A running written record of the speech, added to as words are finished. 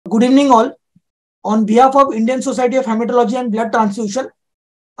Good evening all. On behalf of Indian Society of Hematology and Blood Transfusion,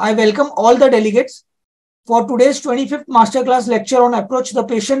 I welcome all the delegates for today's 25th Masterclass Lecture on Approach the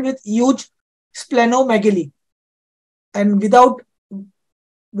Patient with Huge Splenomegaly. And without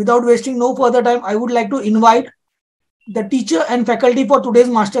wasting no further time, I would like to invite the teacher and faculty for today's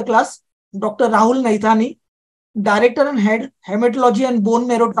Masterclass, Dr. Rahul Naithani, Director and Head, Hematology and Bone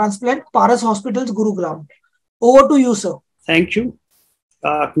Marrow Transplant, Paras Hospitals, Gurugram. Over to you, sir. Thank you.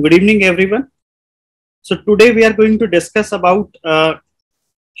 Good evening, everyone. So today we are going to discuss about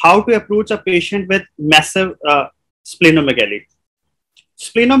how to approach a patient with massive splenomegaly.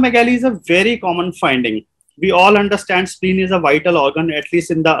 Splenomegaly is a very common finding. We all understand spleen is a vital organ, at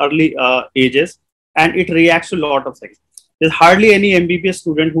least in the early ages, and it reacts to a lot of things. There's hardly any MBBS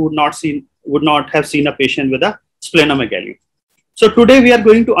student who would not have seen a patient with a splenomegaly. So today we are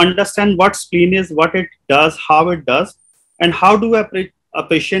going to understand what spleen is, what it does, how it does, and how do we approach a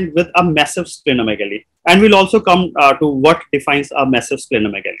patient with a massive splenomegaly. And we'll also come to what defines a massive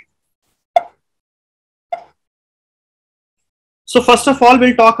splenomegaly. So first of all,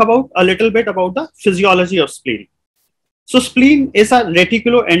 we'll talk about a little bit about the physiology of spleen. So spleen is a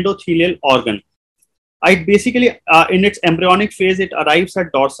reticuloendothelial organ. It basically, in its embryonic phase, it arrives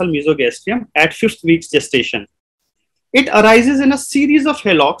at dorsal mesogastrium at 5th week's gestation. It arises in a series of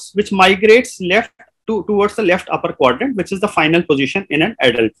hallux which migrates towards the left upper quadrant, which is the final position in an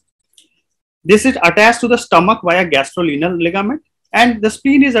adult. This is attached to the stomach via gastrorenal ligament, and the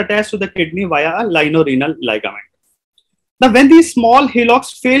spleen is attached to the kidney via a linorenal ligament. Now, when these small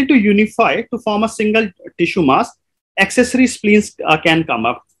hallux fail to unify to form a single tissue mass, accessory spleens can come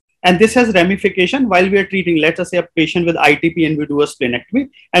up. And this has ramification while we are treating, let us say, a patient with ITP and we do a splenectomy,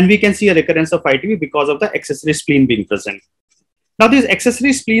 and we can see a recurrence of ITP because of the accessory spleen being present. Now, these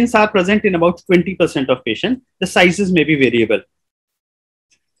accessory spleens are present in about 20% of patients. The sizes may be variable.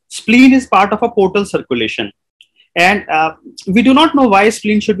 Spleen is part of a portal circulation. And we do not know why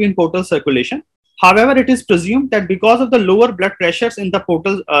spleen should be in portal circulation. However, it is presumed that because of the lower blood pressures in the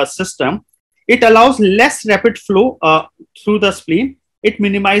portal system, it allows less rapid flow through the spleen. It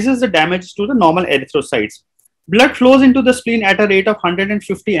minimizes the damage to the normal erythrocytes. Blood flows into the spleen at a rate of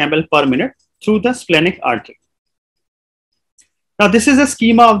 150 ml per minute through the splenic artery. Now, this is a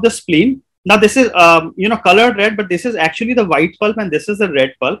schema of the spleen. Now, this is colored red, but this is actually the white pulp and this is the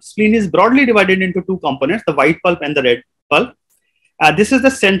red pulp. Spleen is broadly divided into two components, the white pulp and the red pulp. This is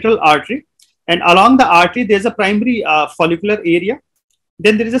the central artery, and along the artery, there's a primary follicular area.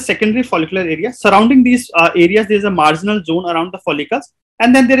 Then there is a secondary follicular area. Surrounding these areas, there is a marginal zone around the follicles.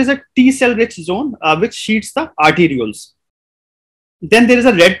 And then there is a T cell rich zone which sheets the arterioles. Then there is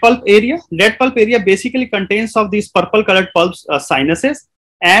a red pulp area. Red pulp area basically contains of these purple colored pulp sinuses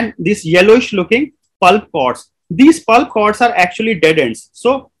and these yellowish looking pulp cords. These pulp cords are actually dead ends.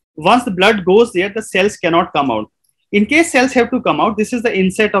 So once the blood goes there, the cells cannot come out. In case cells have to come out, this is the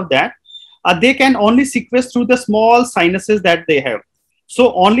inset of that. They can only sequester through the small sinuses that they have.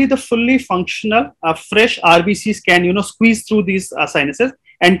 So only the fully functional fresh RBCs can squeeze through these sinuses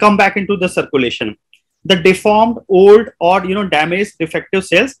and come back into the circulation. The deformed, old, or damaged, defective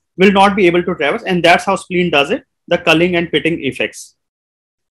cells will not be able to traverse, and that's how spleen does it, the culling and pitting effects.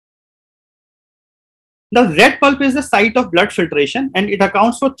 The red pulp is the site of blood filtration, and it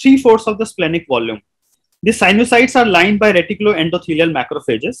accounts for 3/4 of the splenic volume. The sinusites are lined by reticuloendothelial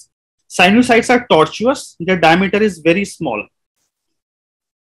macrophages. Sinusites are tortuous. Their diameter is very small.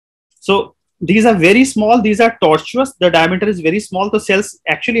 So these are very small. These are tortuous. The diameter is very small. The cells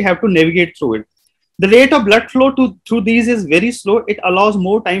actually have to navigate through it. The rate of blood flow through these is very slow. It allows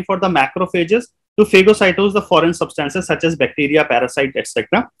more time for the macrophages to phagocytose the foreign substances such as bacteria, parasite,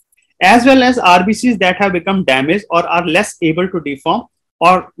 etc., as well as RBCs that have become damaged or are less able to deform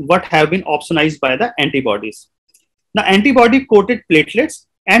or what have been opsonized by the antibodies. Now, antibody-coated platelets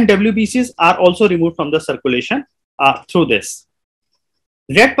and WBCs are also removed from the circulation through this.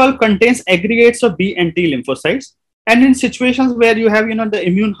 Red pulp contains aggregates of B and T lymphocytes. And in situations where you have, the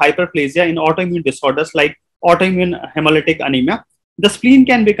immune hyperplasia in autoimmune disorders like autoimmune hemolytic anemia, the spleen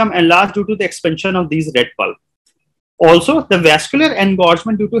can become enlarged due to the expansion of these red pulp. Also, the vascular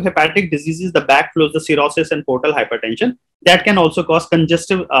engorgement due to hepatic diseases, the backflows, the cirrhosis and portal hypertension, that can also cause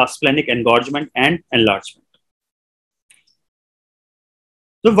congestive splenic engorgement and enlargement.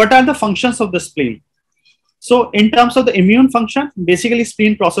 So what are the functions of the spleen? So in terms of the immune function, basically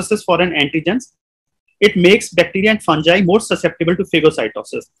spleen processes foreign antigens. It makes bacteria and fungi more susceptible to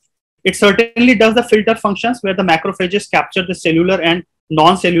phagocytosis. It certainly does the filter functions where the macrophages capture the cellular and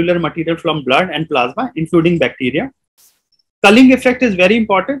non-cellular material from blood and plasma, including bacteria. Culling effect is very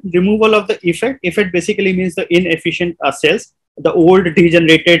important. Removal of the effect. Effect basically means the inefficient cells. the old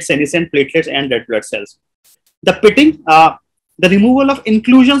degenerated senescent platelets and red blood cells. The pitting, the removal of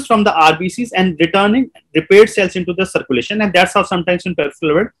inclusions from the RBCs and returning repaired cells into the circulation. And that's how sometimes in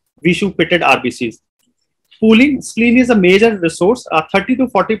peripheral blood, we show pitted RBCs. Pooling, spleen is a major resource. 30 to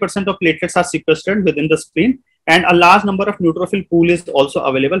 40% of platelets are sequestered within the spleen, and a large number of neutrophil pool is also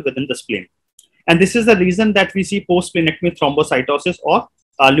available within the spleen. And this is the reason that we see post-splenectomy thrombocytosis or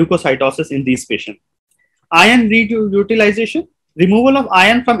leukocytosis in these patients. Iron reutilization, removal of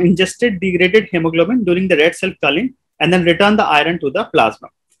iron from ingested degraded hemoglobin during the red cell culling, and then return the iron to the plasma.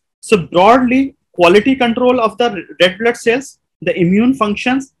 So broadly, quality control of the red blood cells, the immune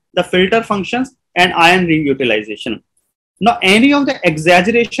functions, the filter functions, and iron reutilization. Now, any of the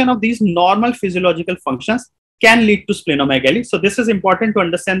exaggeration of these normal physiological functions can lead to splenomegaly. So this is important to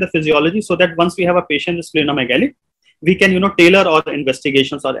understand the physiology so that once we have a patient with splenomegaly, we can, tailor our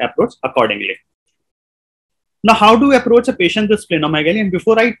investigations or approach accordingly. Now, how do we approach a patient with splenomegaly? And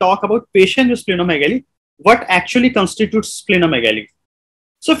before I talk about patient with splenomegaly, what actually constitutes splenomegaly?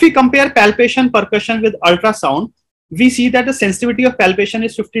 So if we compare palpation percussion with ultrasound, we see that the sensitivity of palpation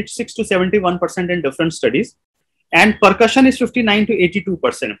is 56 to 71% in different studies, and percussion is 59 to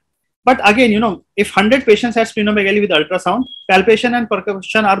 82%. But again, if 100 patients had splenomegaly with ultrasound, palpation and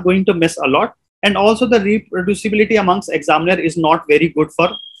percussion are going to miss a lot. And also the reproducibility amongst examiner is not very good for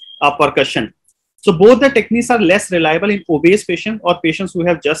percussion. So both the techniques are less reliable in obese patients or patients who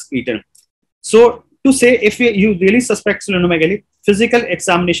have just eaten. So to say if you really suspect splenomegaly, physical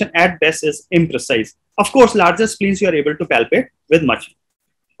examination at best is imprecise. Of course, larger spleens you are able to palpate with much.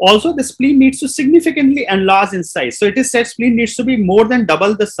 Also, the spleen needs to significantly enlarge in size. So it is said spleen needs to be more than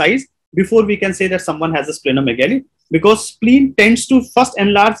double the size before we can say that someone has a splenomegaly, because spleen tends to first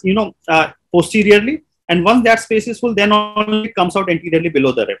enlarge, posteriorly, and once that space is full, then only it comes out anteriorly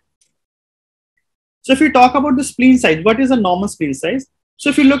below the rib. So if we talk about the spleen size, what is a normal spleen size? So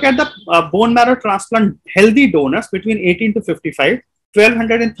if you look at the bone marrow transplant healthy donors between 18 to 55,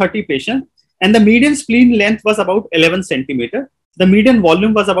 1230 patients, and the median spleen length was about 11 centimeter. The median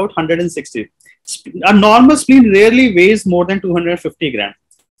volume was about 160. A normal spleen rarely weighs more than 250 grams.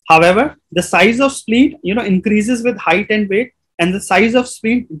 However, the size of spleen, increases with height and weight, and the size of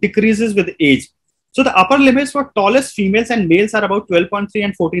spleen decreases with age. So the upper limits for tallest females and males are about 12.3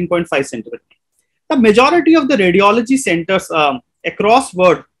 and 14.5 centimeters. The majority of the radiology centers across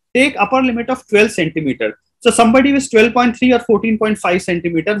world take upper limit of 12 centimeter. So somebody with 12.3 or 14.5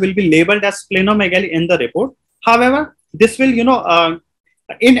 centimeter will be labeled as splenomegaly in the report. However, this will,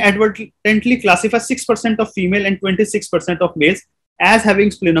 inadvertently classify 6% of female and 26% of males as having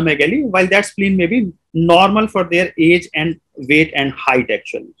splenomegaly, while that spleen may be normal for their age and weight and height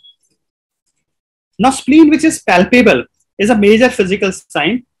actually. Now, spleen which is palpable is a major physical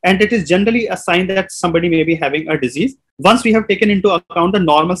sign, and it is generally a sign that somebody may be having a disease. Once we have taken into account the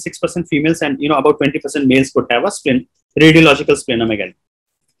normal 6% females and about 20% males could have a radiological splenomegaly.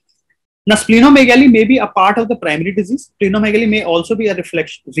 Now, splenomegaly may be a part of the primary disease. Splenomegaly may also be a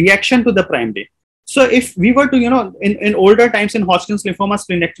reaction to the primary. So if we were to, in older times in Hodgkin's lymphoma,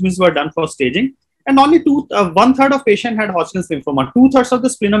 splenectomies were done for staging, and only 1/3 of patients had Hodgkin's lymphoma. 2/3 of the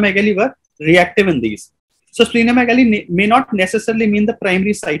splenomegaly were reactive in these. So splenomegaly may not necessarily mean the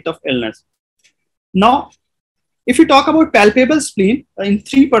primary site of illness. Now, if you talk about palpable spleen, in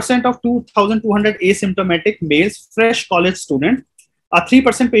 3% of 2,200 asymptomatic males, fresh college students,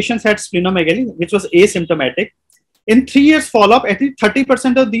 3% patients had splenomegaly, which was asymptomatic. In 3 years follow-up, at least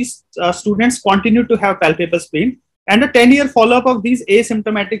 30% of these students continued to have palpable spleen. And a 10-year follow-up of these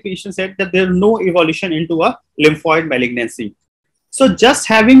asymptomatic patients said that there is no evolution into a lymphoid malignancy. So just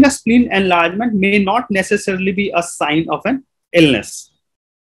having a spleen enlargement may not necessarily be a sign of an illness.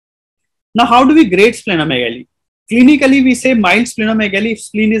 Now, how do we grade splenomegaly? Clinically, we say mild splenomegaly if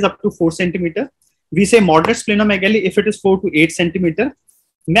spleen is up to 4 centimeter. We say moderate splenomegaly if it is 4 to 8 centimeter.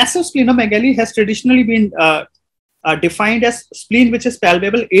 Massive splenomegaly has traditionally been defined as spleen which is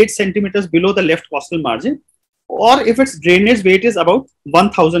palpable 8 centimeters below the left costal margin, or if its drainage weight is about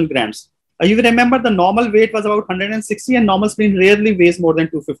 1000 grams. You remember the normal weight was about 160, and normal spleen rarely weighs more than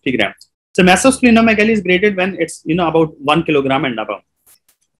 250 grams. So massive splenomegaly is graded when it's about 1 kilogram and above.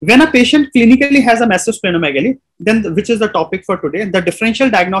 When a patient clinically has a massive splenomegaly, then which is the topic for today, the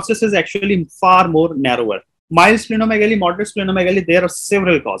differential diagnosis is actually far more narrower. Mild splenomegaly, moderate splenomegaly, there are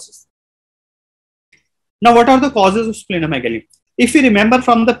several causes. Now, what are the causes of splenomegaly? If you remember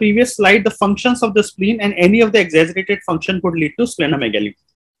from the previous slide, the functions of the spleen and any of the exaggerated function could lead to splenomegaly.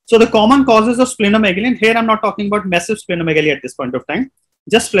 So the common causes of splenomegaly, and here I'm not talking about massive splenomegaly at this point of time,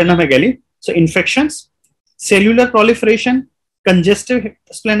 just splenomegaly. So infections, cellular proliferation, congestive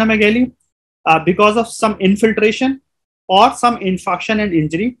splenomegaly, because of some infiltration, or some infarction and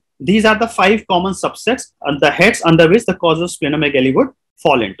injury. These are the 5 common subsets and the heads under which the cause of splenomegaly would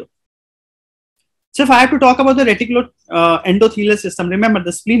fall into. So if I have to talk about the reticuloendothelial system, remember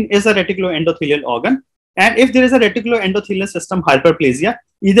the spleen is a reticuloendothelial organ. And if there is a reticuloendothelial system hyperplasia,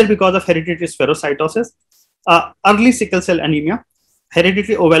 either because of hereditary spherocytosis, early sickle cell anemia,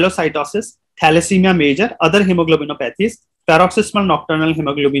 hereditary ovalocytosis, thalassemia major, other hemoglobinopathies, paroxysmal nocturnal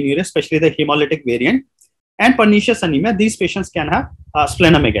hemoglobinuria, especially the hemolytic variant, and pernicious anemia, these patients can have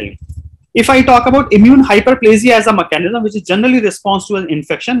splenomegaly. If I talk about immune hyperplasia as a mechanism, which is generally response to an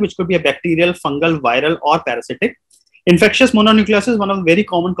infection, which could be a bacterial, fungal, viral, or parasitic. Infectious mononucleosis is one of the very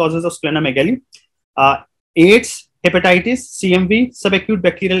common causes of splenomegaly. AIDS, hepatitis, CMV, subacute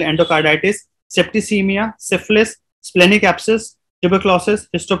bacterial endocarditis, septicemia, syphilis, splenic abscess, tuberculosis,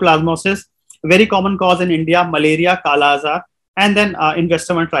 histoplasmosis, very common cause in India, malaria, Kala Azar, and then in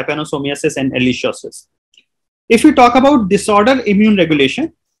Western world, trypanosomiasis and ehrlichiosis. If you talk about disorder immune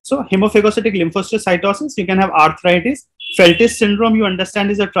regulation, so hemophagocytic lymphocytosis, you can have arthritis. Feltis syndrome, you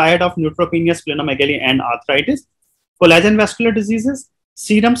understand, is a triad of neutropenia, splenomegaly, and arthritis. Collagen vascular diseases,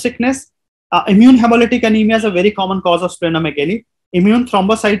 serum sickness, immune hemolytic anemia is a very common cause of splenomegaly. Immune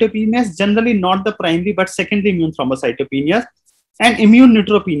thrombocytopenia is generally not the primary but secondary immune thrombocytopenia, and immune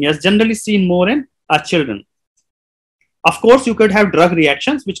neutropenia is generally seen more in children. Of course, you could have drug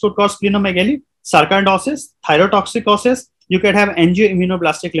reactions which could cause splenomegaly, sarcoidosis, thyrotoxicosis. You could have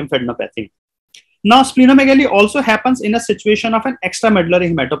angioimmunoblastic lymphadenopathy. Now, splenomegaly also happens in a situation of an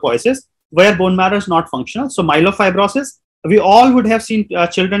extramedullary hematopoiesis where bone marrow is not functional. So, myelofibrosis, we all would have seen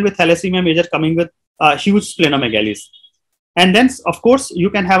children with thalassemia major coming with huge splenomegalys. And then, of course, you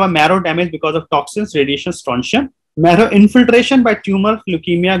can have a marrow damage because of toxins, radiation, strontium, marrow infiltration by tumor,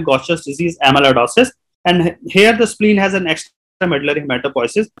 leukemia, Gaucher's disease, amyloidosis. And here the spleen has an extramedullary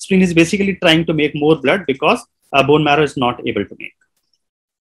hematopoiesis. Spleen is basically trying to make more blood because bone marrow is not able to make.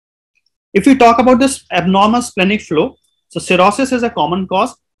 If we talk about this abnormal splenic flow, so cirrhosis is a common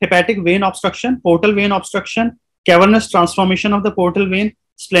cause, hepatic vein obstruction, portal vein obstruction, cavernous transformation of the portal vein,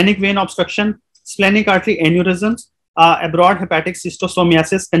 splenic vein obstruction, splenic artery aneurysms, abroad hepatic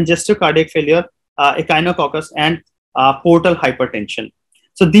cystosomiasis, congestive cardiac failure, echinococcus, and portal hypertension.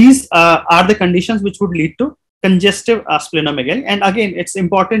 So these are the conditions which would lead to congestive splenomegaly. And again, it's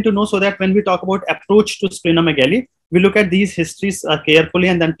important to know so that when we talk about approach to splenomegaly, we look at these histories carefully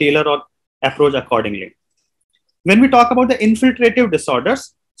and then tailor our approach accordingly. When we talk about the infiltrative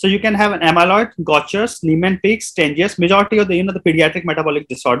disorders, so you can have an amyloid, Gaucher's, Niemann-Pick, Stengius, majority of the, the pediatric metabolic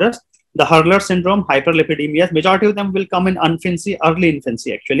disorders, the Hurler syndrome, hyperlipidemia, majority of them will come in infancy, early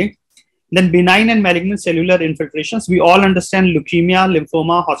infancy actually. Then benign and malignant cellular infiltrations, we all understand leukemia,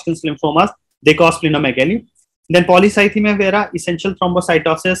 lymphoma, Hodgkin's lymphomas, they cause splenomegaly. Then polycythemia vera, essential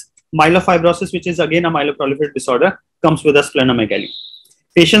thrombocytosis, myelofibrosis, which is again a myeloproliferative disorder, comes with a splenomegaly.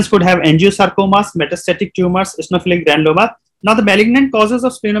 Patients could have angiosarcomas, metastatic tumors, eosinophilic granuloma. Now, the malignant causes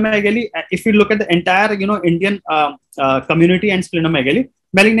of splenomegaly, if you look at the entire, Indian community and splenomegaly,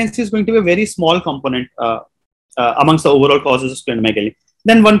 malignancy is going to be a very small component amongst the overall causes of splenomegaly.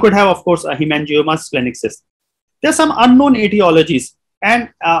 Then one could have, of course, a hemangioma, splenic cyst. There are some unknown etiologies, and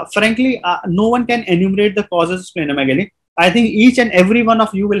frankly, no one can enumerate the causes of splenomegaly. I think each and every one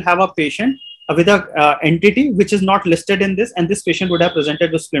of you will have a patient with a entity which is not listed in this, and this patient would have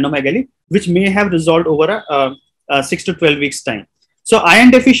presented with splenomegaly, which may have resolved over a 6 to 12 weeks time. So iron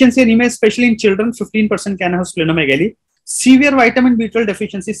deficiency anemia, especially in children, 15% can have splenomegaly. Severe vitamin B12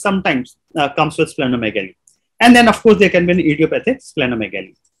 deficiency sometimes comes with splenomegaly. And then, of course, there can be an idiopathic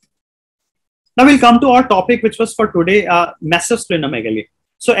splenomegaly. Now we'll come to our topic, which was for today, massive splenomegaly.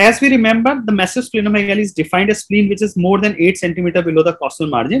 So as we remember, the massive splenomegaly is defined as spleen which is more than 8 centimeters below the costal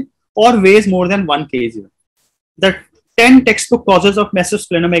margin or weighs more than 1 kg. The 10 textbook causes of massive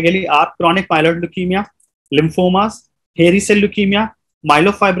splenomegaly are chronic myeloid leukemia, lymphomas, hairy cell leukemia,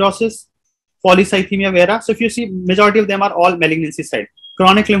 myelofibrosis, polycythemia vera. So if you see, majority of them are all malignancy side.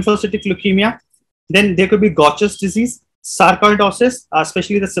 Chronic lymphocytic leukemia, then there could be Gaucher's disease, sarcoidosis,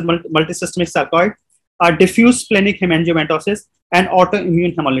 especially the multisystemic sarcoid, diffuse splenic hemangiomatosis, and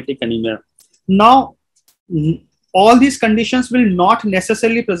autoimmune hemolytic anemia. Now, all these conditions will not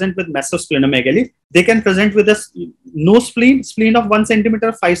necessarily present with massive splenomegaly. They can present with no spleen of 1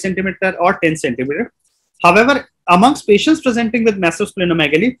 centimeter, 5 centimeter, or 10 centimeter. However, amongst patients presenting with massive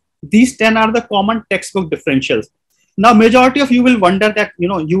splenomegaly, these 10 are the common textbook differentials. Now, majority of you will wonder that,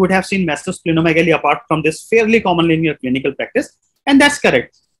 you would have seen massive splenomegaly apart from this fairly commonly in your clinical practice. And that's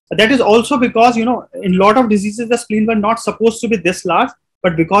correct. That is also because, in a lot of diseases, the spleen were not supposed to be this large,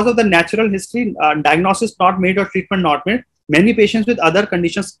 but because of the natural history, diagnosis not made or treatment not made, many patients with other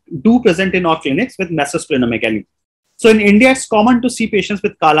conditions do present in our clinics with massive splenomegaly. So in India, it's common to see patients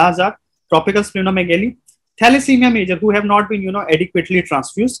with Kala Azar, tropical splenomegaly, thalassemia major who have not been, adequately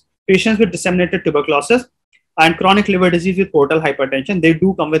transfused, patients with disseminated tuberculosis, and chronic liver disease with portal hypertension. They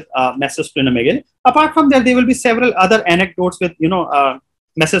do come with massive splenomegaly. Apart from that, there will be several other anecdotes with,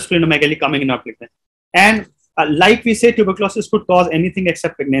 massive splenomegaly coming in our picture. And like we say, tuberculosis could cause anything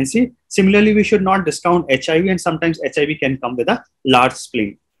except pregnancy. Similarly, we should not discount HIV, and sometimes HIV can come with a large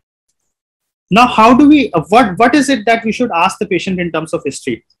spleen. Now, how do we, what is it that we should ask the patient in terms of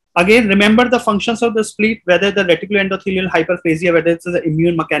history? Again, remember the functions of the spleen, whether the reticuloendothelial hyperplasia, whether it's an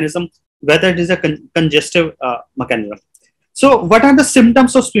immune mechanism, whether it is a congestive mechanism. So what are the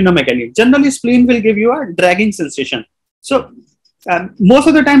symptoms of splenomegaly? Generally, spleen will give you a dragging sensation. So most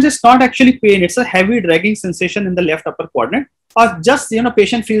of the times it's not actually pain, it's a heavy dragging sensation in the left upper quadrant, or just,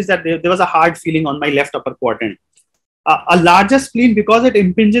 patient feels that there was a hard feeling on my left upper quadrant. A larger spleen, because it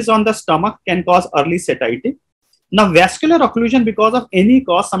impinges on the stomach, can cause early satiety. Now, vascular occlusion because of any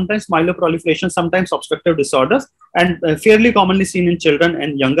cause, sometimes myeloproliferation, sometimes obstructive disorders, and fairly commonly seen in children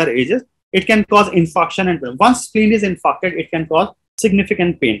and younger ages, it can cause infarction. And once spleen is infarcted, it can cause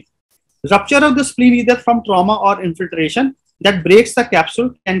significant pain. Rupture of the spleen, either from trauma or infiltration, that breaks the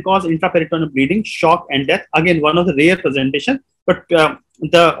capsule, can cause intraperitoneal bleeding, shock, and death. Again, one of the rare presentations, but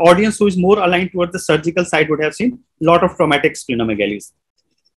the audience who is more aligned towards the surgical side would have seen a lot of traumatic splenomegalys.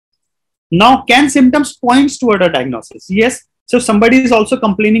 Now, can symptoms point toward a diagnosis? Yes. So if somebody is also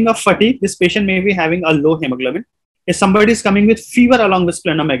complaining of fatigue, this patient may be having a low hemoglobin. If somebody is coming with fever along with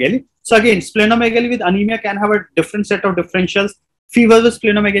splenomegaly, so again, splenomegaly with anemia can have a different set of differentials. Fever with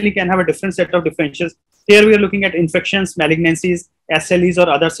splenomegaly can have a different set of differentials. Here we are looking at infections, malignancies, SLEs, or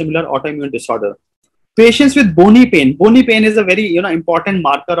other similar autoimmune disorder. Patients with bony pain. Bony pain is a very important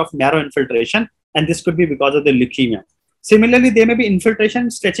marker of marrow infiltration, and this could be because of the leukemia. Similarly, there may be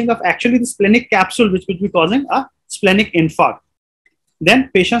infiltration, stretching of actually the splenic capsule, which would be causing a splenic infarct. Then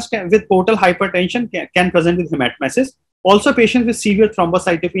patients with portal hypertension can present with hematemesis. Also, patients with severe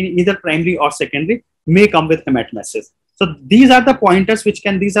thrombocytopenia, either primary or secondary, may come with hematemesis. So these are the pointers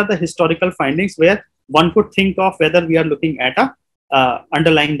these are the historical findings where one could think of whether we are looking at a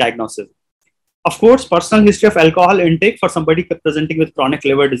underlying diagnosis. Of course, personal history of alcohol intake for somebody presenting with chronic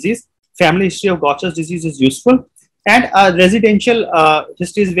liver disease, family history of Gaucher's disease is useful, and residential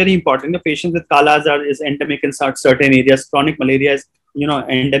history is very important. The patient with Kala Azar is endemic in certain areas. Chronic malaria is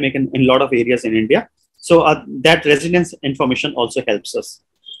endemic in a lot of areas in India. So that residence information also helps us.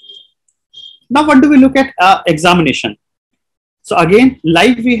 Now, what do we look at examination? So again,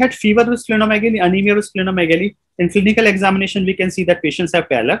 like we had fever with splenomegaly, anemia with splenomegaly, in clinical examination, we can see that patients have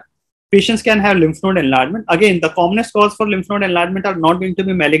pallor. Patients can have lymph node enlargement. Again, the commonest cause for lymph node enlargement are not going to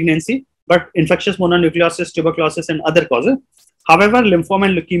be malignancy, but infectious mononucleosis, tuberculosis, and other causes. However, lymphoma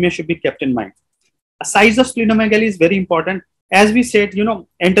and leukemia should be kept in mind. A size of splenomegaly is very important. As we said,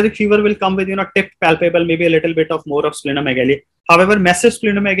 enteric fever will come with, tipped palpable, maybe a little bit of more of splenomegaly. However, massive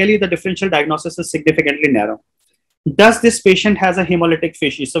splenomegaly, the differential diagnosis is significantly narrow. Does this patient has a hemolytic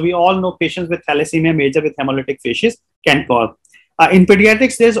facies? So we all know patients with thalassemia major with hemolytic facies can cause. In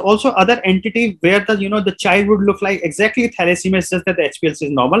pediatrics, there's also other entity where the child would look like exactly thalassemia, it's just that the HPLC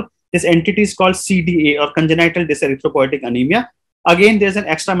is normal. This entity is called CDA, or congenital dyserythropoietic anemia. Again, there's an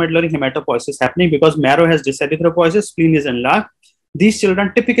extramedullary hematopoiesis happening because marrow has dyserythropoiesis, spleen is enlarged. These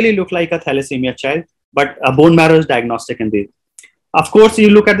children typically look like a thalassemia child, but a bone marrow is diagnostic in these. Of course,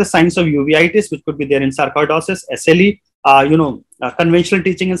 you look at the signs of uveitis, which could be there in sarcoidosis, SLE. Conventional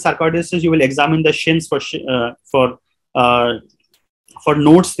teaching in sarcoidosis, you will examine the shins for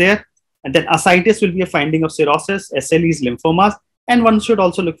nodes there. And then ascites will be a finding of cirrhosis, SLEs, lymphomas. And one should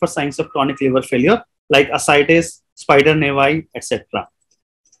also look for signs of chronic liver failure like ascites, spider nevi, etc.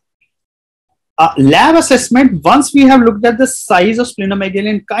 Lab assessment, once we have looked at the size of splenomegaly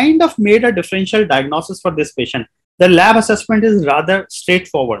and kind of made a differential diagnosis for this patient, the lab assessment is rather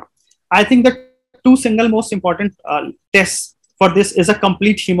straightforward. I think the two single most important tests for this is a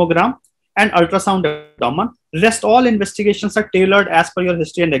complete hemogram and ultrasound abdomen. Rest all investigations are tailored as per your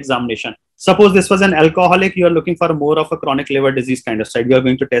history and examination. Suppose this was an alcoholic, you are looking for more of a chronic liver disease kind of side, you are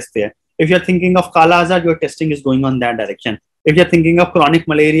going to test there. If you're thinking of Kala Azar, your testing is going on that direction. If you're thinking of chronic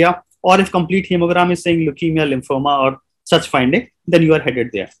malaria, or if complete hemogram is saying leukemia, lymphoma, or such finding, then you are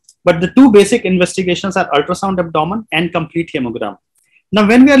headed there. But the two basic investigations are ultrasound abdomen and complete hemogram. Now,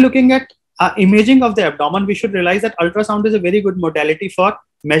 when we are looking at imaging of the abdomen, we should realize that ultrasound is a very good modality for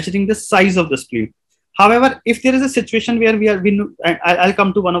measuring the size of the spleen. However, if there is a situation where I'll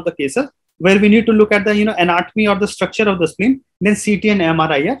come to one of the cases where we need to look at the anatomy or the structure of the spleen, then CT and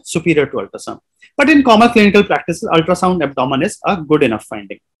MRI are superior to ultrasound. But in common clinical practices, ultrasound abdomen is a good enough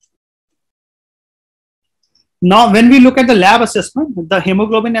finding. Now, when we look at the lab assessment, the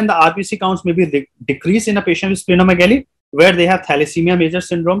hemoglobin and the RBC counts may be decreased in a patient with splenomegaly, where they have thalassemia major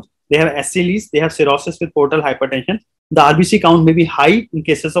syndrome, they have SLEs, they have cirrhosis with portal hypertension. The RBC count may be high in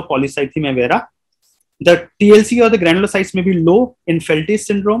cases of polycythemia vera. The TLC or the granulocytes may be low in Felty's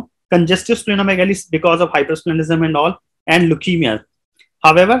syndrome, congestive splenomegaly because of hypersplenism and all, and leukemia.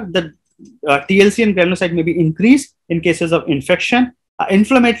 However, the TLC and granulocyte may be increased in cases of infection.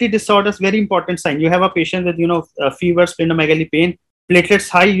 Inflammatory disorders, very important sign. You have a patient with, fever, splenomegaly, pain, platelets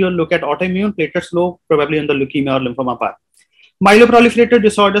high, you look at autoimmune, platelets low, probably in the leukemia or lymphoma part. Myeloproliferative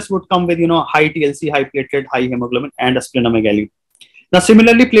disorders would come with, high TLC, high platelet, high hemoglobin, and a splenomegaly. Now,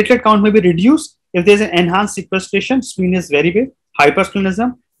 similarly, platelet count may be reduced if there's an enhanced sequestration, spleen is very big,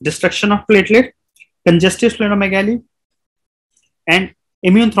 hypersplenism, destruction of platelet, congestive splenomegaly, and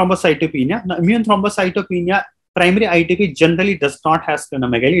immune thrombocytopenia. Now, immune thrombocytopenia, primary ITP generally does not have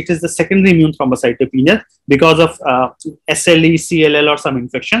splenomegaly. It is the secondary immune thrombocytopenia because of SLE, CLL, or some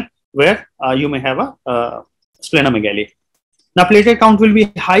infection where you may have a splenomegaly. Now, platelet count will be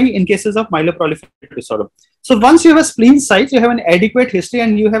high in cases of myeloproliferative disorder. So once you have a spleen size, you have an adequate history,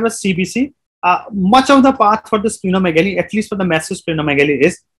 and you have a CBC, much of the path for the splenomegaly, at least for the massive splenomegaly,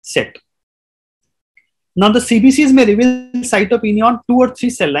 is set. Now, the CBCs may reveal cytopenia on 2 or 3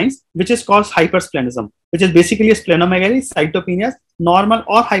 cell lines, which is called hypersplenism, which is basically a splenomegaly, cytopenias, normal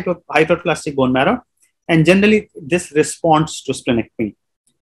or hyperplastic bone marrow, and generally this responds to splenectomy.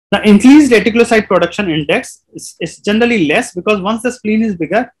 Now, increased reticulocyte production index is generally less because once the spleen is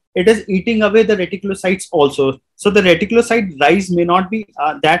bigger, it is eating away the reticulocytes also. So the reticulocyte rise may not be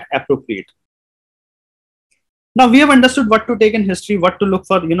that appropriate. Now, we have understood what to take in history, what to look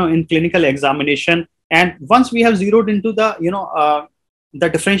for, in clinical examination. And once we have zeroed into the, the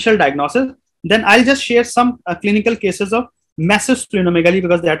differential diagnosis, then I'll just share some clinical cases of massive splenomegaly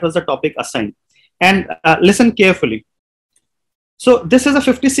because that was the topic assigned. And listen carefully. So this is a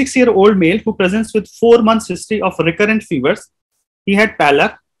 56-year-old male who presents with 4 months history of recurrent fevers. He had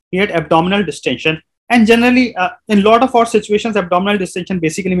pallor, he had abdominal distension, and generally in a lot of our situations, abdominal distension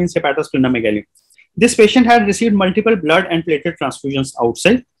basically means hepatosplenomegaly. This patient had received multiple blood and platelet transfusions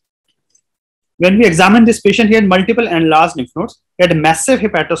outside. When we examined this patient, he had multiple enlarged lymph nodes. He had massive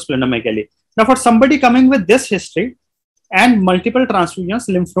hepatosplenomegaly. Now, for somebody coming with this history and multiple transfusions,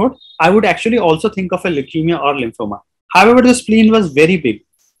 lymph node, I would actually also think of a leukemia or lymphoma. However, the spleen was very big.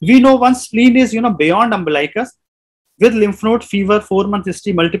 We know once spleen is, beyond umbilicus, with lymph node, fever, 4-month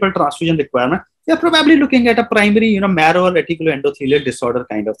history, multiple transfusion requirement, you're probably looking at a primary, marrow or reticuloendothelial disorder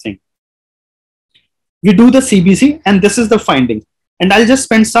kind of thing. We do the CBC, and this is the finding. And I'll just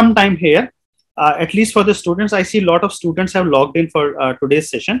spend some time here, at least for the students. I see a lot of students have logged in for today's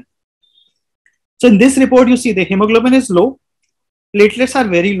session. So in this report, you see the hemoglobin is low, platelets are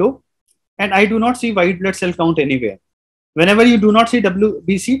very low, and I do not see white blood cell count anywhere. Whenever you do not see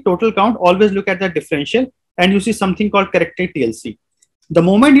WBC, total count, always look at the differential, and you see something called corrected TLC. The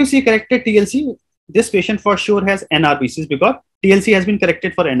moment you see corrected TLC, this patient for sure has NRBCs because TLC has been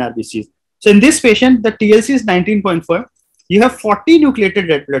corrected for NRBCs. So in this patient, the TLC is 19.4. You have 40 nucleated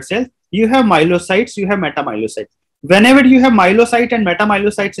red blood cells. You have myelocytes, you have metamyelocytes. Whenever you have myelocyte and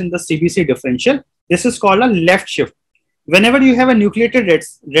metamyelocytes in the CBC differential, this is called a left shift. Whenever you have a nucleated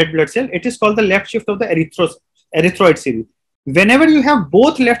red blood cell, it is called the left shift of the erythroid series. Whenever you have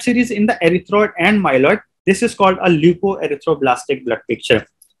both left series in the erythroid and myeloid, this is called a leukoerythroblastic blood picture.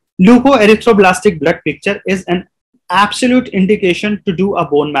 Leukoerythroblastic blood picture is an absolute indication to do a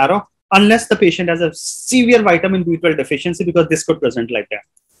bone marrow unless the patient has a severe vitamin B12 deficiency, because this could present like that.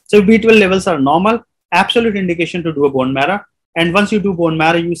 So if B12 levels are normal, absolute indication to do a bone marrow. And once you do bone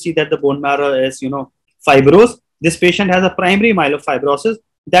marrow, you see that the bone marrow is, fibrous. This patient has a primary myelofibrosis.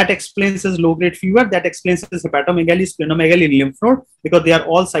 That explains his low-grade fever. That explains his hepatomegaly, splenomegaly, and lymph node, because they are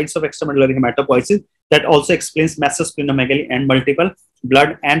all sites of extramedullary hematopoiesis. That also explains massive splenomegaly and multiple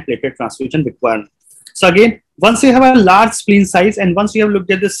blood and platelet transfusion requirement. So again, once you have a large spleen size and once you have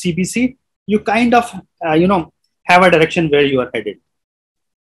looked at the CBC, you kind of, have a direction where you are headed.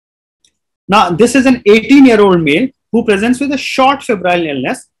 Now, this is an 18-year-old male who presents with a short febrile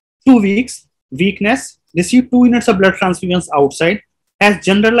illness, 2 weeks, weakness, received 2 units of blood transfusions outside, has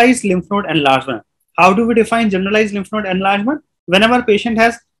generalized lymph node enlargement. How do we define generalized lymph node enlargement? Whenever a patient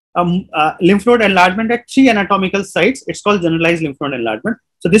has lymph node enlargement at 3 anatomical sites, it's called generalized lymph node enlargement.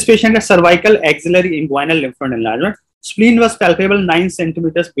 So this patient has cervical, axillary, inguinal lymph node enlargement. Spleen was palpable 9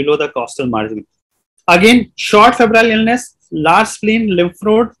 centimeters below the costal margin. Again, short febrile illness, large spleen, lymph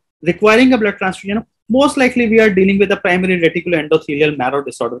node, requiring a blood transfusion. Most likely we are dealing with a primary reticuloendothelial marrow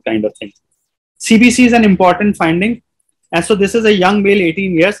disorder kind of thing. CBC is an important finding. And so this is a young male,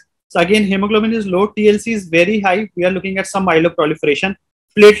 18 years. So again, hemoglobin is low, TLC is very high. We are looking at some myeloproliferation.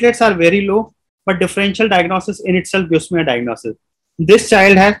 Platelets are very low, but differential diagnosis in itself gives me a diagnosis. This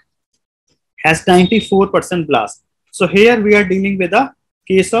child has 94% blast. So here we are dealing with a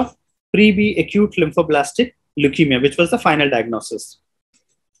case of pre-B acute lymphoblastic leukemia, which was the final diagnosis.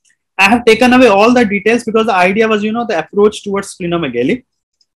 I have taken away all the details because the idea was, the approach towards splenomegaly.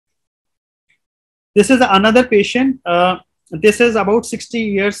 This is another patient. This is about 60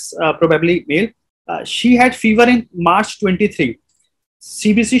 years, probably male. She had fever in March 23.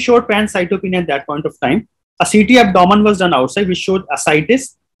 CBC showed pancytopenia at that point of time. A CT abdomen was done outside, which showed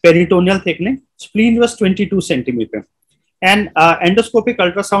ascites, peritoneal thickening. Spleen was 22 centimeter. And endoscopic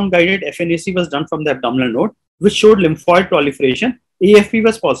ultrasound guided FNAC was done from the abdominal node, which showed lymphoid proliferation. AFP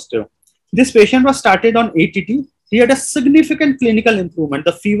was positive. This patient was started on ATT. He had a significant clinical improvement.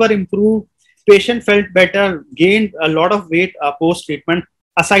 The fever improved. Patient felt better, gained a lot of weight post-treatment.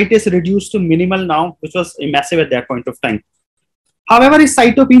 Ascites reduced to minimal now, which was massive at that point of time. However, his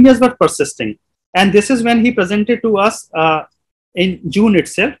cytopenias were persisting. And this is when he presented to us in June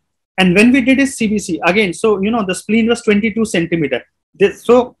itself. And when we did his CBC, again, so, the spleen was 22 centimeter.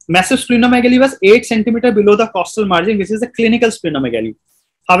 So massive splenomegaly was 8 centimeter below the costal margin, which is the clinical splenomegaly.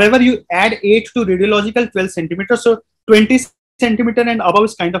 However, you add 8 to radiological 12 centimeters. So 20 centimeter and above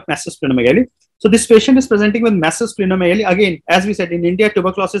is kind of massive splenomegaly. So this patient is presenting with massive splenomegaly. Again, as we said, in India,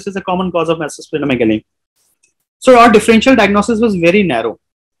 tuberculosis is a common cause of massive splenomegaly. So our differential diagnosis was very narrow.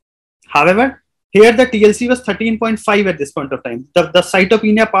 However, here the TLC was 13.5 at this point of time. The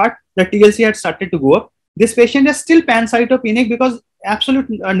cytopenia part, the TLC had started to go up. This patient is still pancytopenic because absolute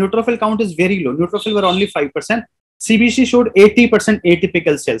neutrophil count is very low. Neutrophil were only 5%. CBC showed 80%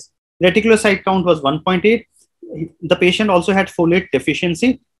 atypical cells. Reticulocyte count was 1.8. The patient also had folate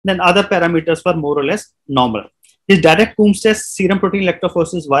deficiency. Then other parameters were more or less normal. His direct Coombs test, serum protein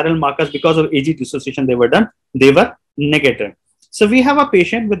lactophoresis, viral markers because of AG dissociation they were done. They were negative. So we have a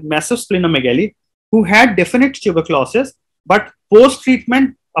patient with massive splenomegaly who had definite tuberculosis, but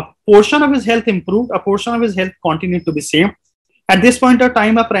post-treatment, a portion of his health improved, a portion of his health continued to be same. At this point of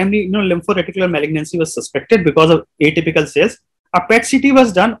time, a primary lymphoreticular malignancy was suspected because of atypical cells. A PET CT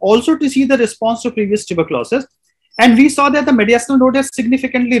was done also to see the response to previous tuberculosis. And we saw that the mediastinal node has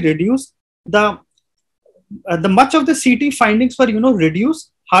significantly reduced. The much of the CT findings were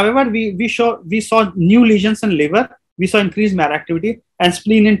reduced. However, we saw new lesions in liver. We saw increased MAR activity, and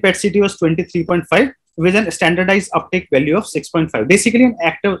spleen in PET CT was 23.5 with a standardized uptake value of 6.5. Basically, an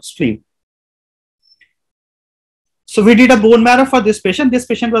active spleen. So we did a bone marrow for this patient. This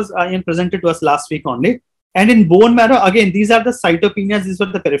patient was presented to us last week only. And in bone marrow, again, these are the cytopenias. These were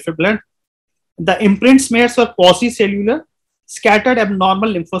the peripheral blood. The imprint smears were paucicellular, scattered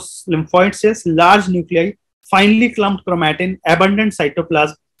abnormal lymphoid cells, large nuclei, finely clumped chromatin, abundant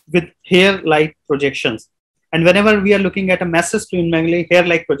cytoplasm with hair-like projections. And whenever we are looking at a massive splenomegaly,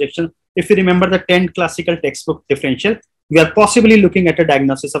 hair-like projection, if you remember the 10 classical textbook differential, we are possibly looking at a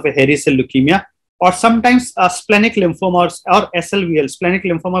diagnosis of a hairy cell leukemia, or sometimes a splenic lymphoma or SLVL, splenic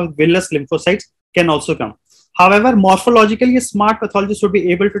lymphoma with villous lymphocytes can also come. However, morphologically, a smart pathologist would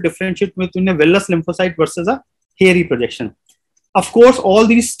be able to differentiate between a villous lymphocyte versus a hairy projection. Of course, all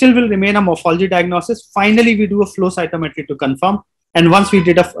these still will remain a morphology diagnosis. Finally, we do a flow cytometry to confirm. And once we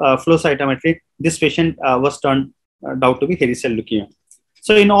did a flow cytometry, this patient was turned out to be hairy cell leukemia.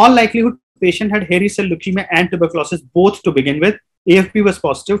 So in all likelihood, patient had hairy cell leukemia and tuberculosis both to begin with. AFP was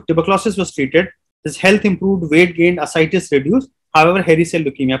positive, tuberculosis was treated, his health improved, weight gained, ascites reduced. However, hairy cell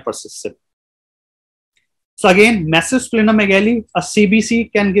leukemia persisted. So again, massive splenomegaly, a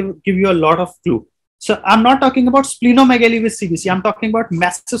CBC can give you a lot of clue. So I'm not talking about splenomegaly with CBC. I'm talking about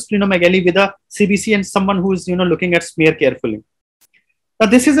massive splenomegaly with a CBC and someone who is looking at smear carefully. Now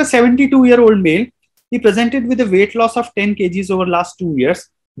this is a 72-year-old male. He presented with a weight loss of 10 kgs over last 2 years,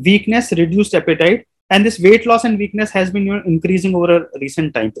 weakness, reduced appetite, and this weight loss and weakness has been increasing over a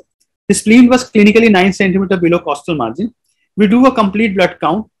recent time. His spleen was clinically 9 centimeter below costal margin. We do a complete blood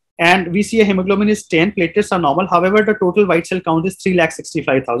count and we see a hemoglobin is 10, platelets are normal. However, the total white cell count is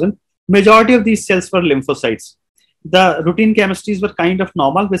 365,000. Majority of these cells were lymphocytes. The routine chemistries were kind of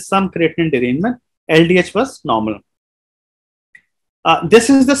normal with some creatinine derangement. LDH was normal. This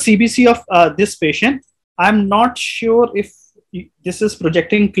is the CBC of this patient. I'm not sure if this is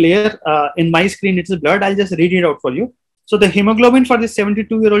projecting clear. In my screen, it's blurred. I'll just read it out for you. So the hemoglobin for this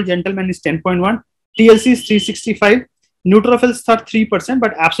 72-year-old gentleman is 10.1. TLC is 365. Neutrophils are 3%,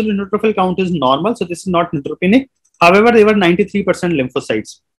 but absolute neutrophil count is normal. So this is not neutropenic. However, they were 93%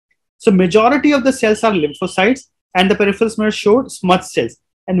 lymphocytes. So majority of the cells are lymphocytes and the peripheral smear showed smudge cells.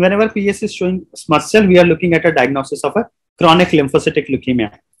 And whenever PS is showing smudge cell, we are looking at a diagnosis of a chronic lymphocytic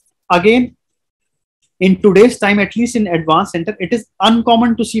leukemia. Again, in today's time, at least in advanced center, it is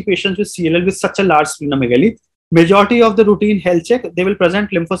uncommon to see patients with CLL with such a large splenomegaly. Majority of the routine health check, they will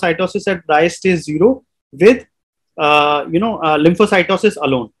present lymphocytosis at dry stage 0 with lymphocytosis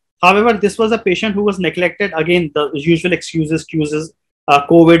alone. However, this was a patient who was neglected. Again, the usual excuses,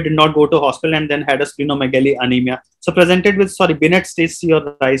 COVID, did not go to hospital, and then had a splenomegaly anemia. So presented with, Binet stage C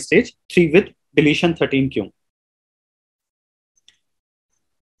or rise stage 3 with deletion 13q.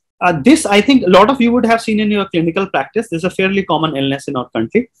 This, I think, a lot of you would have seen in your clinical practice. This is a fairly common illness in our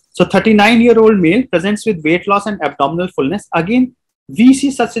country. So 39-year-old male presents with weight loss and abdominal fullness. Again, we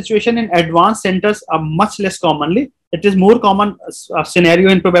see such situation in advanced centers much less commonly. It is more common scenario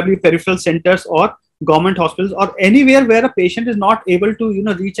in probably peripheral centers or government hospitals or anywhere where a patient is not able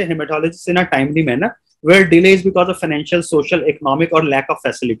to reach a hematologist in a timely manner, where delays because of financial, social, economic, or lack of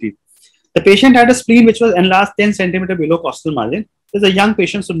facility. The patient had a spleen which was enlarged 10 centimeter below costal margin. There's a young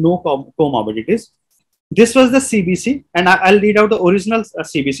patient, so no comorbidities. This was the CBC, and I'll read out the original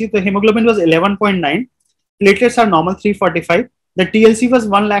CBC. The hemoglobin was 11.9, platelets are normal 345. The TLC was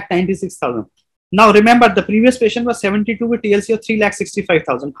 1,96,000. Now remember, the previous patient was 72 with TLC of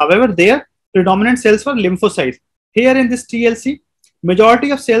 3,65,000. However, their predominant cells were lymphocytes. Here in this TLC,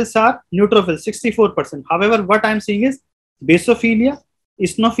 majority of cells are neutrophils, 64%. However, what I'm seeing is basophilia,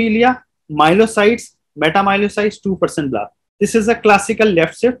 eosinophilia, myelocytes, metamyelocytes, 2% blood. This is a classical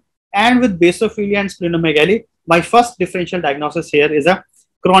left shift, and with basophilia and splenomegaly, my first differential diagnosis here is a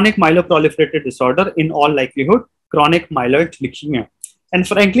chronic myeloproliferative disorder, in all likelihood, chronic myeloid leukemia. And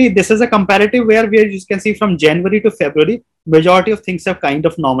frankly, this is a comparative where you can see from January to February, majority of things have kind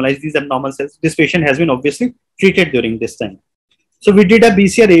of normalized. These abnormal cells. This patient has been obviously treated during this time. So we did a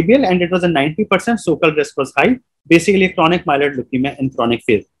BCR-ABL and it was a 90%, so-called risk was high, basically chronic myeloid leukemia in chronic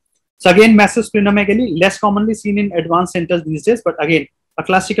phase. So again, massive splenomegaly, less commonly seen in advanced centers these days, but again, a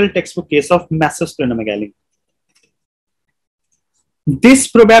classical textbook case of massive splenomegaly. This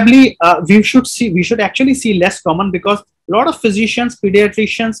probably we should actually see less common, because a lot of physicians,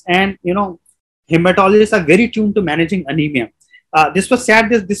 pediatricians, and hematologists are very tuned to managing anemia. This was sad.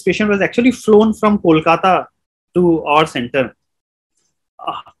 This patient was actually flown from Kolkata to our center.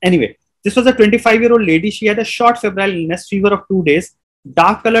 Anyway, this was a 25-year-old lady. She had a short febrile illness, fever of 2 days,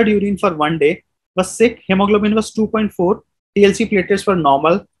 dark colored urine for 1 day, was sick, hemoglobin was 2.4, TLC platelets were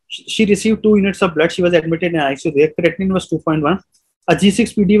normal. She received 2 units of blood. She was admitted in ICU. Their creatinine was 2.1. A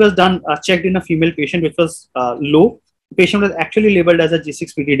G6PD was done, checked in a female patient, which was low. The patient was actually labeled as a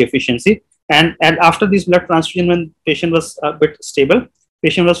G6PD deficiency. And after this blood transfusion, when patient was a bit stable,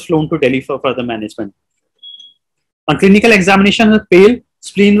 patient was flown to Delhi for further management. On clinical examination, pale,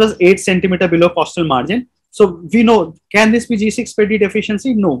 spleen was 8 centimeter below costal margin. So we know, can this be G6PD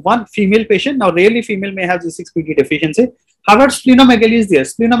deficiency? No. One female patient, now rarely female may have G6PD deficiency. However, splenomegaly is there.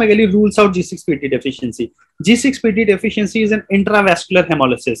 Splenomegaly rules out G6PD deficiency. G6PD deficiency is an intravascular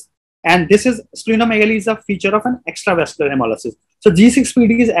hemolysis. And this is, splenomegaly is a feature of an extravascular hemolysis. So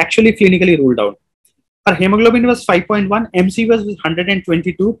G6PD is actually clinically ruled out. Her hemoglobin was 5.1, MC was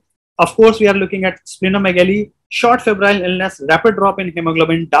 122. Of course, we are looking at splenomegaly, short febrile illness, rapid drop in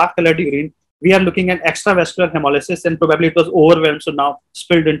hemoglobin, dark colored urine. We are looking at extravascular hemolysis, and probably it was overwhelmed, so now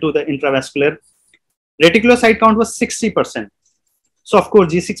spilled into the intravascular. Reticulocyte count was 60%. So of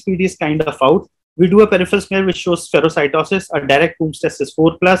course, G6PD is kind of out. We do a peripheral smear which shows spherocytosis. A direct Coombs test is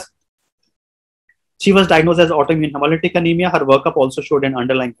 4+. She was diagnosed as autoimmune hemolytic anemia. Her workup also showed an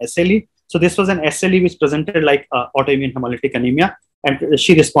underlying SLE. So this was an SLE which presented like autoimmune hemolytic anemia, and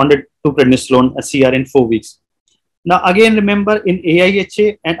she responded to prednisolone, a CR, in 4 weeks. Now, again, remember in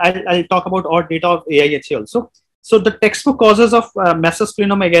AIHA, and I'll talk about our data of AIHA also. So the textbook causes of massive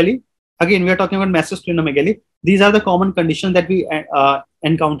splenomegaly, again, we are talking about massive splenomegaly. These are the common conditions that we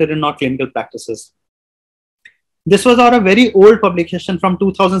encounter in our clinical practices. This was our very old publication from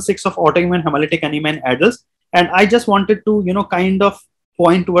 2006 of autoimmune hemolytic anemia in adults. And I just wanted to, kind of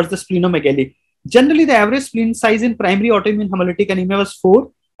point towards the splenomegaly. Generally, the average spleen size in primary autoimmune hemolytic anemia was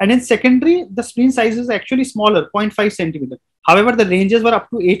 4. And in secondary, the spleen size is actually smaller, 0.5 centimeter. However, the ranges were up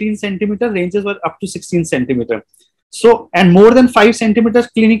to 18 centimeter, ranges were up to 16 centimeter. So, and more than 5 centimeters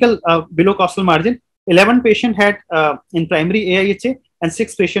clinical below costal margin. 11 patient had in primary AIHA and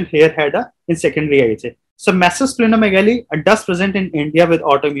 6 patient here had in secondary AIHA. So massive splenomegaly does present in India with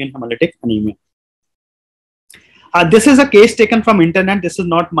autoimmune hemolytic anemia. This is a case taken from internet. This is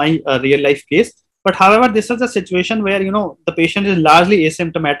not my real life case. But however, this is a situation where, the patient is largely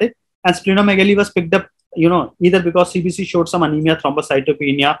asymptomatic and splenomegaly was picked up, either because CBC showed some anemia,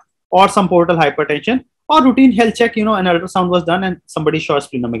 thrombocytopenia, or some portal hypertension, or routine health check, an ultrasound was done and somebody showed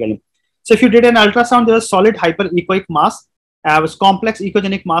splenomegaly. So if you did an ultrasound, there was solid hyperechoic mass. with complex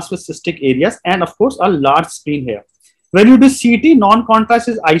echogenic mass with cystic areas, and of course, a large spleen here. When you do CT, non-contrast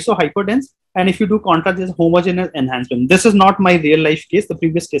is isohypodense, and if you do contrast, is homogeneous enhancement. This is not my real life case. The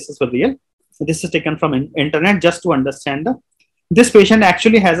previous cases were real. So this is taken from internet just to understand. This patient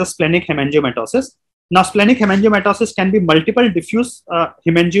actually has a splenic hemangiomatosis. Now, splenic hemangiomatosis can be multiple diffuse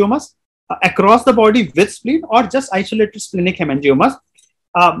hemangiomas across the body with spleen, or just isolated splenic hemangiomas.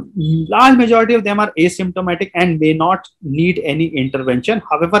 Large majority of them are asymptomatic and may not need any intervention.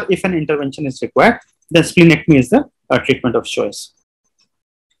 However, if an intervention is required, then splenectomy is the treatment of choice.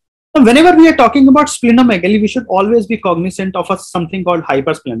 Now, whenever we are talking about splenomegaly, we should always be cognizant of something called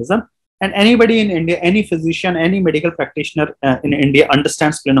hypersplenism. And anybody in India, any physician, any medical practitioner in India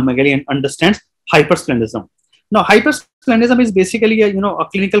understands splenomegaly and understands hypersplenism. Now, hypersplenism is basically a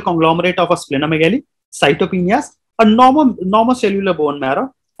clinical conglomerate of a splenomegaly, cytopenias, a normal cellular bone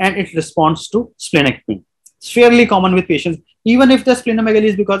marrow, and it responds to splenectomy. It's fairly common with patients, even if the splenomegaly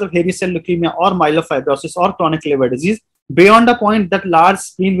is because of hairy cell leukemia or myelofibrosis or chronic liver disease. Beyond the point, that large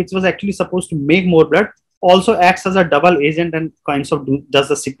spleen, which was actually supposed to make more blood, also acts as a double agent and kinds of does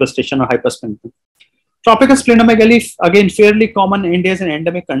the sequestration or hypersplenism. Tropical splenomegaly, again, fairly common in India, is an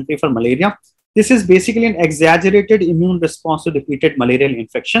endemic country for malaria. This is basically an exaggerated immune response to repeated malarial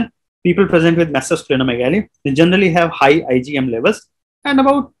infection. People present with massive splenomegaly, they generally have high IgM levels, and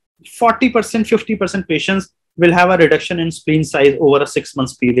about 40%, 50% patients will have a reduction in spleen size over a 6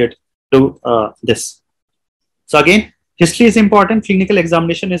 months period to this. So again, history is important, clinical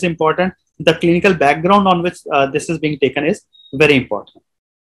examination is important, the clinical background on which this is being taken is very important.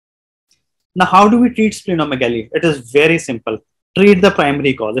 Now, how do we treat splenomegaly? It is very simple. Treat the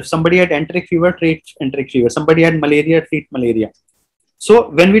primary cause. If somebody had enteric fever, treat enteric fever. Somebody had malaria, treat malaria. So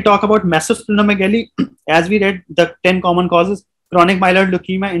when we talk about massive splenomegaly, as we read the 10 common causes, chronic myeloid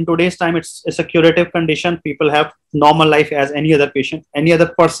leukemia, in today's time, it's a curative condition. People have normal life as any other patient, any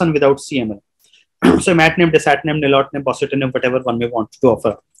other person without CML. So imatinib, dasatinib, nilotinib, bosutinib, whatever one may want to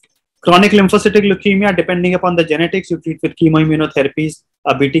offer. Chronic lymphocytic leukemia, depending upon the genetics, you treat with chemoimmunotherapies,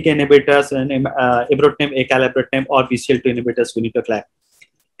 BTK inhibitors, and ibrutinib, acalabrutinib, or BCL2 inhibitors, venetoclax.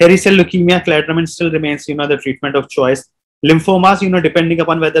 Hairy cell leukemia, cladribine still remains, the treatment of choice. Lymphomas, depending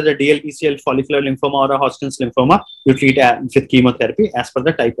upon whether the DLBCL follicular lymphoma or a Hodgkin's lymphoma, you treat with chemotherapy as per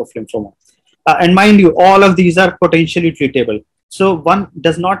the type of lymphoma. And mind you, all of these are potentially treatable. So one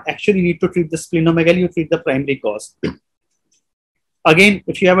does not actually need to treat the splenomegaly, you treat the primary cause. Again,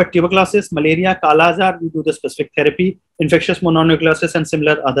 if you have a tuberculosis, malaria, Kala-Azar, you do the specific therapy, infectious mononucleosis, and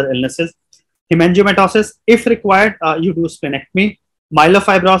similar other illnesses. Hemangiomatosis, if required, you do splenectomy.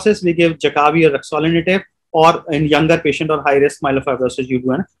 Myelofibrosis, we give Jakavi or ruxolitinib, or in younger patient or high-risk myelofibrosis, you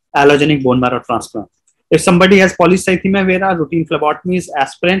do an allogenic bone marrow transplant. If somebody has polycythemia vera, routine phlebotomies,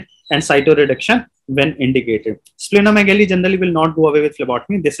 aspirin, and cytoreduction when indicated. Splenomegaly generally will not go away with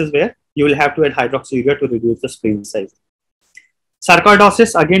phlebotomy. This is where you will have to add hydroxyurea to reduce the spleen size.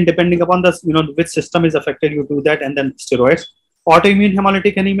 Sarcoidosis, again, depending upon the which system is affected, you do that, and then steroids. Autoimmune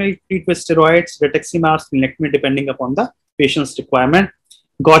hemolytic anemia, you treat with steroids, rituximab, splenectomy, depending upon the patient's requirement.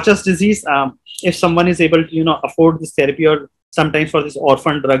 Gaucher's disease, if someone is able to afford this therapy, or sometimes for this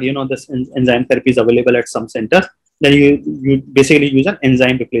orphan drug, this enzyme therapy is available at some centers, then you basically use an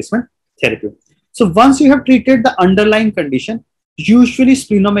enzyme replacement therapy. So once you have treated the underlying condition, usually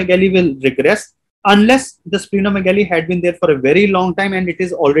splenomegaly will regress unless the splenomegaly had been there for a very long time and it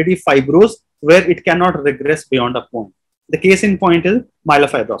is already fibrous where it cannot regress beyond a point. The case in point is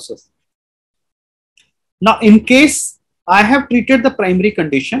myelofibrosis. Now, in case I have treated the primary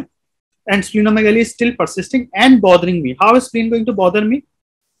condition and splenomegaly is still persisting and bothering me, how is spleen going to bother me?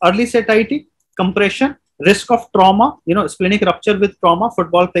 Early satiety, compression, risk of trauma, splenic rupture with trauma,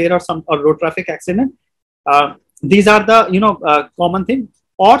 football player or road traffic accident. These are the common thing.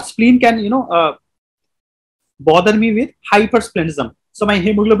 Or spleen can bother me with hypersplenism. So my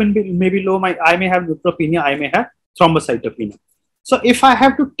hemoglobin may be low, I may have neutropenia, I may have thrombocytopenia. So if I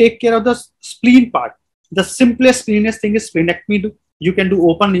have to take care of the spleen part, the simplest, cleanest thing is splenectomy. You can do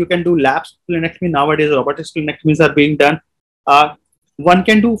open, you can do lap splenectomy. Nowadays, robotic splenectomies are being done. One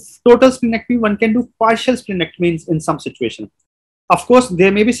can do total splenectomy, one can do partial splenectomy in some situations. Of course,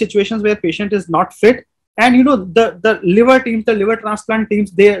 there may be situations where patient is not fit, and the liver teams, the liver transplant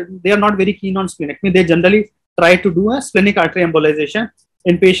teams, they are not very keen on splenectomy. They generally try to do a splenic artery embolization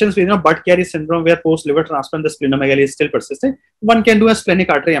in patients with Budd-Chiari syndrome, where post liver transplant the splenomegaly is still persisting. One can do a splenic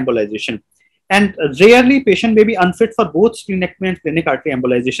artery embolization, and rarely patient may be unfit for both splenectomy and splenic artery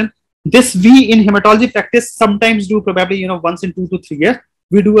embolization. This we in hematology practice sometimes do, probably once in 2 to 3 years.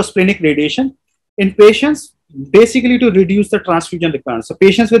 We do a splenic radiation in patients, basically to reduce the transfusion requirements. So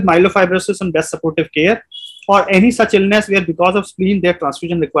patients with myelofibrosis and best supportive care, or any such illness where because of spleen their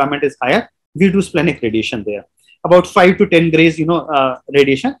transfusion requirement is higher, we do splenic radiation there. About 5 to 10 grays,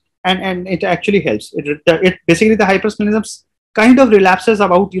 radiation, and it actually helps. It basically the hypersplenism kind of relapses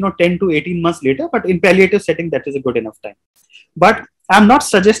about 10 to 18 months later, but in palliative setting that is a good enough time. But I'm not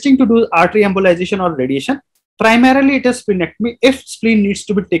suggesting to do artery embolization or radiation. Primarily it is splenectomy if spleen needs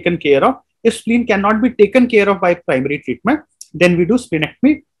to be taken care of. If spleen cannot be taken care of by primary treatment, then we do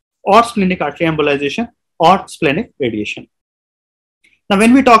splenectomy or splenic artery embolization or splenic radiation. Now,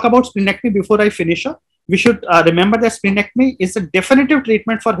 when we talk about splenectomy, before I finish up, we should remember that splenectomy is a definitive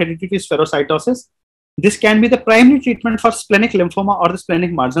treatment for hereditary spherocytosis. This can be the primary treatment for splenic lymphoma or the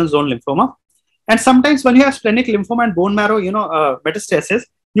splenic marginal zone lymphoma. And sometimes when you have splenic lymphoma and bone marrow, metastasis,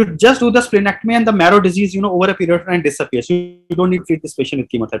 you just do the splenectomy and the marrow disease, over a period of time disappears. You don't need to treat this patient with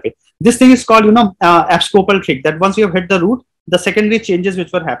chemotherapy. This thing is called, abscopal trick, that once you have hit the root, the secondary changes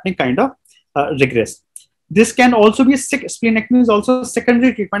which were happening kind of regress. This can also be splenectomy is also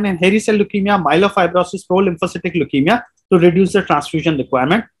secondary treatment in hairy cell leukemia, myelofibrosis, pro-lymphocytic leukemia to reduce the transfusion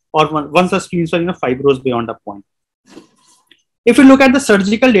requirement, or once the spleens are fibrosed beyond a point. If you look at the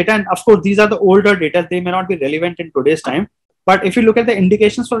surgical data, and of course these are the older data, they may not be relevant in today's time, but if you look at the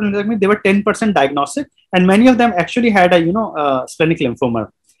indications for splenectomy, they were 10% diagnostic, and many of them actually had a splenic lymphoma.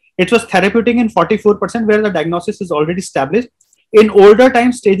 It was therapeutic in 44%, where the diagnosis is already established. In older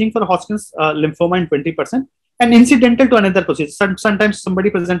times, staging for Hodgkin's lymphoma in 20%, and incidental to another procedure. Sometimes somebody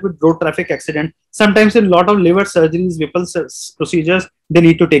present with road traffic accident. Sometimes in a lot of liver surgeries, Whipple procedures, they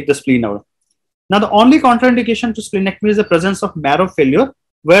need to take the spleen out. Now, the only contraindication to splenectomy is the presence of marrow failure,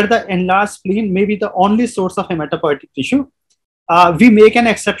 where the enlarged spleen may be the only source of hematopoietic tissue. We make an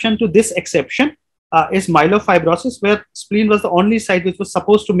exception to this exception is myelofibrosis, where spleen was the only site which was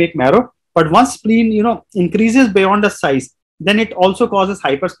supposed to make marrow. But once spleen, increases beyond the size, then it also causes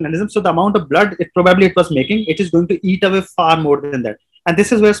hypersplenism. So the amount of blood it was making, it is going to eat away far more than that. And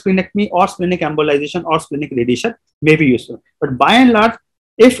this is where splenectomy or splenic embolization or splenic radiation may be useful. But by and large,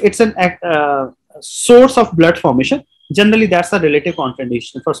 if it's an source of blood formation, generally that's a relative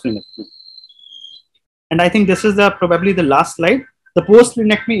contraindication for splenectomy. And I think this is probably the last slide, the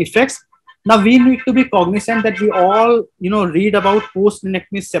post-splenectomy effects. Now we need to be cognizant that we all, read about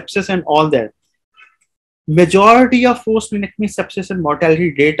post-splenectomy sepsis and all that. Majority of post-splenectomy sepsis and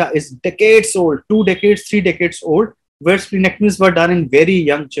mortality data is decades old, 2 decades, 3 decades old, where splenectomies were done in very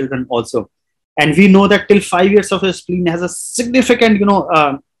young children also. And we know that till 5 years of a spleen has a significant,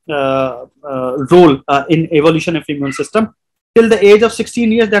 role in evolution of immune system. Till the age of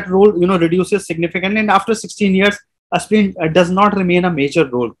 16 years, that role, reduces significantly. And after 16 years, a spleen does not remain a major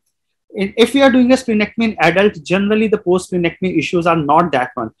role. If we are doing a splenectomy in adults, generally the post-splenectomy issues are not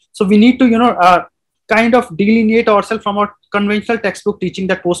that much. So we need to, kind of delineate ourselves from our conventional textbook teaching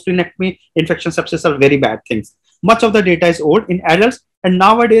that post-splenectomy infection sepsis are very bad things. Much of the data is old in adults, and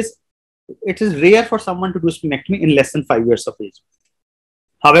nowadays it is rare for someone to do splenectomy in less than 5 years of age.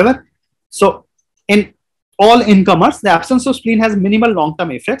 However, so in all incomers, the absence of spleen has minimal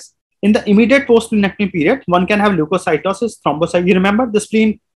long-term effects. In the immediate post-splenectomy period, one can have leukocytosis, thrombocytes. You remember the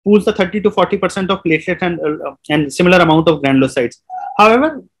spleen pools the 30 to 40% of platelet and similar amount of granulocytes.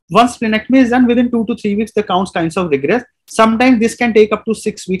 However, once splenectomy is done, within 2 to 3 weeks, the counts kinds of regress. Sometimes this can take up to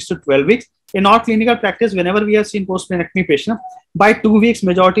 6 weeks to 12 weeks. In our clinical practice, whenever we have seen post-splenectomy patients, by 2 weeks,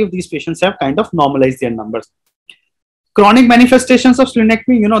 majority of these patients have kind of normalized their numbers. Chronic manifestations of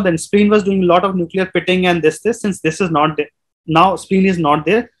splenectomy, then spleen was doing a lot of nuclear pitting and since this is not there, now spleen is not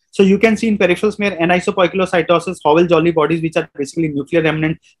there. So you can see in peripheral smear anisopoikilocytosis, Howell-Jolly bodies, which are basically nuclear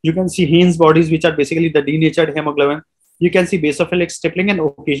remnant. You can see Haynes bodies, which are basically the denatured hemoglobin. You can see basophilic stippling and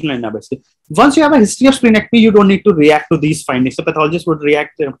occasional anabaptise. Once you have a history of splenectomy, you don't need to react to these findings. So pathologist would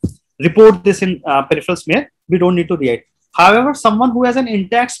report this in peripheral smear. We don't need to react. However, someone who has an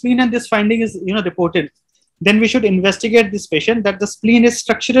intact spleen and this finding is reported, then we should investigate this patient that the spleen is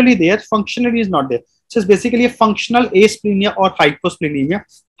structurally there, functionally is not there. So it's basically a functional asplenia or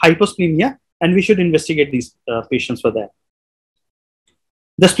hyposplenia, and we should investigate these patients for that.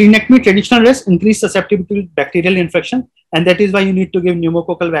 The splenectomy traditional risk increased susceptibility to bacterial infection, and that is why you need to give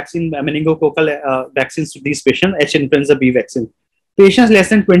pneumococcal vaccine, meningococcal vaccines to these patients, H influenza B vaccine. Patients less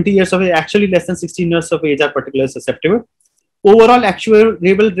than 20 years of age, actually less than 16 years of age, are particularly susceptible. Overall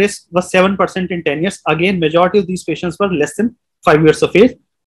actuarial risk was 7% in 10 years. Again, majority of these patients were less than 5 years of age.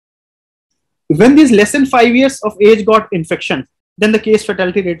 When these less than 5 years of age got infection, then the case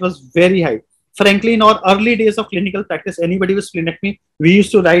fatality rate was very high. Frankly, in our early days of clinical practice, anybody with splenectomy, we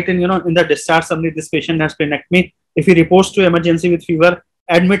used to write in, in the discharge summary, this patient has splenectomy. If he reports to emergency with fever,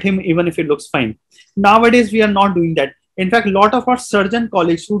 admit him even if he looks fine. Nowadays, we are not doing that. In fact, a lot of our surgeon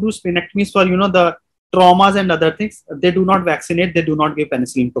colleagues who do splenectomies for, the traumas and other things, they do not vaccinate, they do not give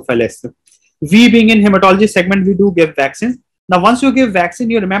penicillin prophylaxis. We being in hematology segment, we do give vaccines. Now, once you give vaccine,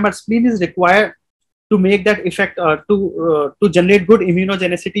 you remember spleen is required to make that effect, to generate good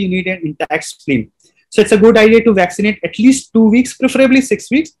immunogenicity, you need an intact spleen. So it's a good idea to vaccinate at least 2 weeks, preferably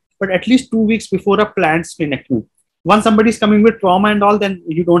 6 weeks, but at least 2 weeks before a planned splenectomy. Once somebody is coming with trauma and all, then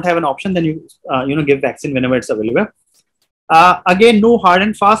you don't have an option, then you give vaccine whenever it's available. Again, no hard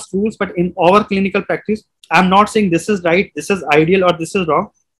and fast rules, but in our clinical practice, I'm not saying this is right, this is ideal, or this is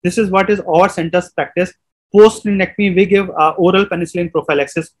wrong. This is what is our center's practice. Post-splenectomy, we give oral penicillin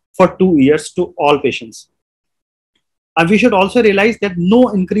prophylaxis for 2 years to all patients. And we should also realize that no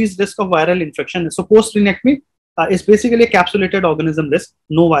increased risk of viral infection. So post-splenectomy is basically a capsulated organism risk,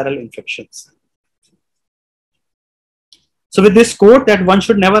 no viral infections. So with this quote that one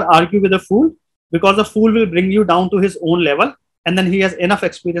should never argue with a fool, because a fool will bring you down to his own level, and then he has enough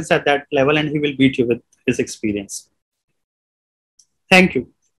experience at that level and he will beat you with his experience. Thank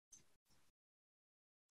you.